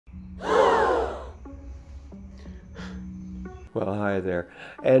Well, hi there.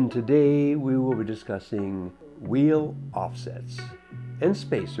 And today we will be discussing wheel offsets and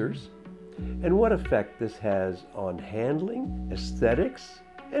spacers and what effect this has on handling, aesthetics,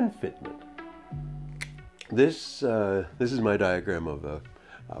 and fitment. This is my diagram of a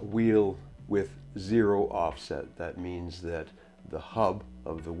wheel with zero offset. That means that the hub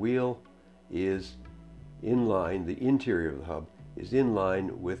of the wheel is in line, the interior of the hub is in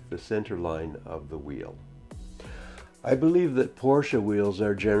line with the center line of the wheel. I believe that Porsche wheels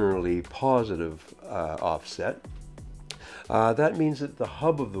are generally positive offset. That means that the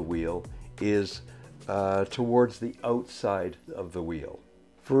hub of the wheel is towards the outside of the wheel.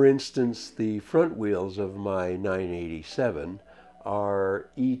 For instance, the front wheels of my 987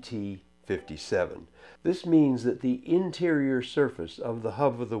 are ET57. This means that the interior surface of the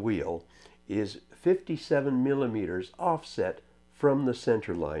hub of the wheel is 57 millimeters offset from the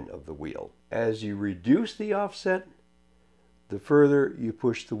center line of the wheel. As you reduce the offset, the further you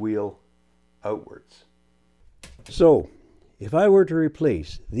push the wheel outwards. So, if I were to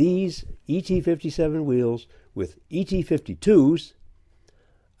replace these ET57 wheels with ET52s,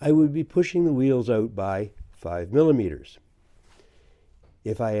 I would be pushing the wheels out by 5 millimeters.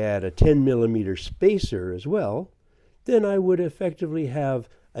 If I add a 10 millimeter spacer as well, then I would effectively have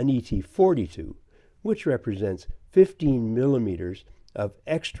an ET42, which represents 15 millimeters of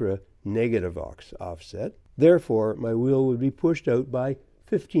extra negative offset. Therefore, my wheel would be pushed out by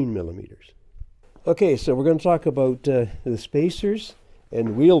 15 millimeters. Okay, so we're going to talk about the spacers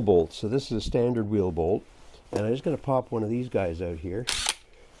and wheel bolts. So this is a standard wheel bolt, and I'm just going to pop one of these guys out here.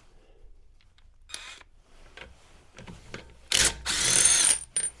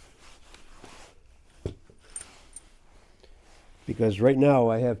 Because right now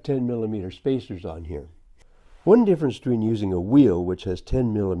I have 10 millimeter spacers on here. One difference between using a wheel which has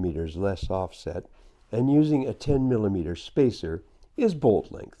 10 millimeters less offset and using a 10 millimeter spacer is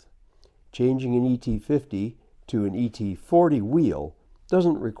bolt length. Changing an ET50 to an ET40 wheel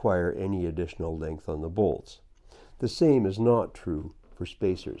doesn't require any additional length on the bolts. The same is not true for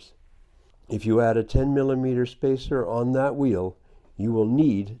spacers. If you add a 10 millimeter spacer on that wheel, you will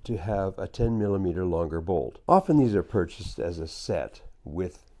need to have a 10 millimeter longer bolt. Often these are purchased as a set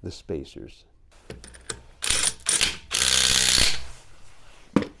with the spacers.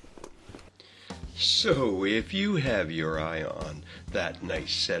 So if you have your eye on that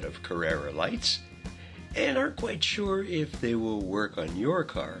nice set of Carrera lights and aren't quite sure if they will work on your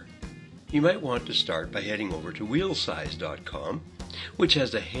car, you might want to start by heading over to wheelsize.com, which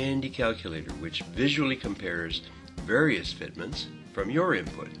has a handy calculator which visually compares various fitments from your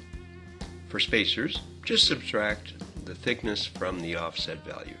input. For spacers, just subtract the thickness from the offset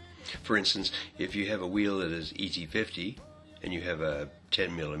value. For instance, if you have a wheel that is ET50 and you have a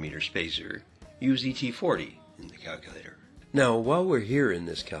 10 millimeter spacer, use ET40 in the calculator. Now, while we're here in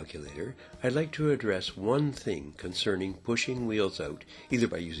this calculator, I'd like to address one thing concerning pushing wheels out, either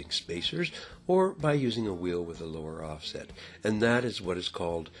by using spacers or by using a wheel with a lower offset, and that is what is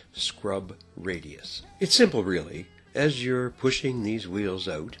called scrub radius. It's simple, really. As you're pushing these wheels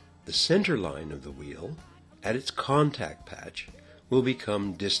out, the center line of the wheel, at its contact patch, will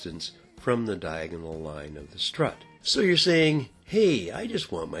become distance from the diagonal line of the strut. So you're saying, hey, I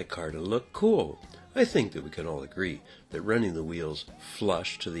just want my car to look cool. I think that we can all agree that running the wheels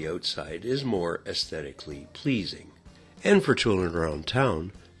flush to the outside is more aesthetically pleasing. And for tooling around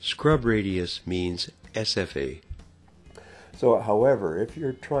town, scrub radius means SFA. So, however, if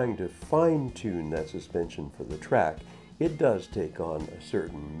you're trying to fine-tune that suspension for the track, it does take on a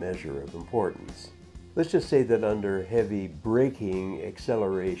certain measure of importance. Let's just say that under heavy braking,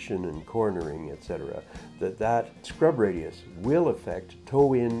 acceleration, and cornering, etc., that scrub radius will affect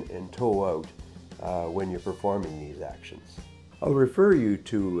toe in and toe out when you're performing these actions. I'll refer you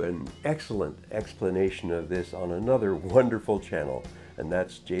to an excellent explanation of this on another wonderful channel, and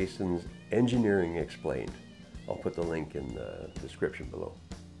that's Jason's Engineering Explained. I'll put the link in the description below.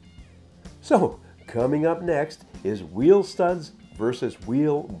 So, coming up next is wheel studs versus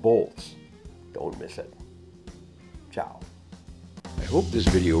wheel bolts. Don't miss it. Ciao. I hope this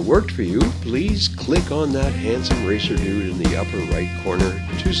video worked for you. Please click on that handsome racer dude in the upper right corner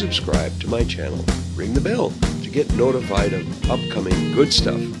to subscribe to my channel. Ring the bell to get notified of upcoming good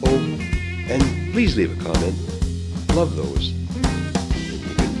stuff. Oh, and please leave a comment. Love those.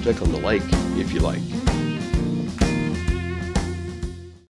 You can click on the like if you like.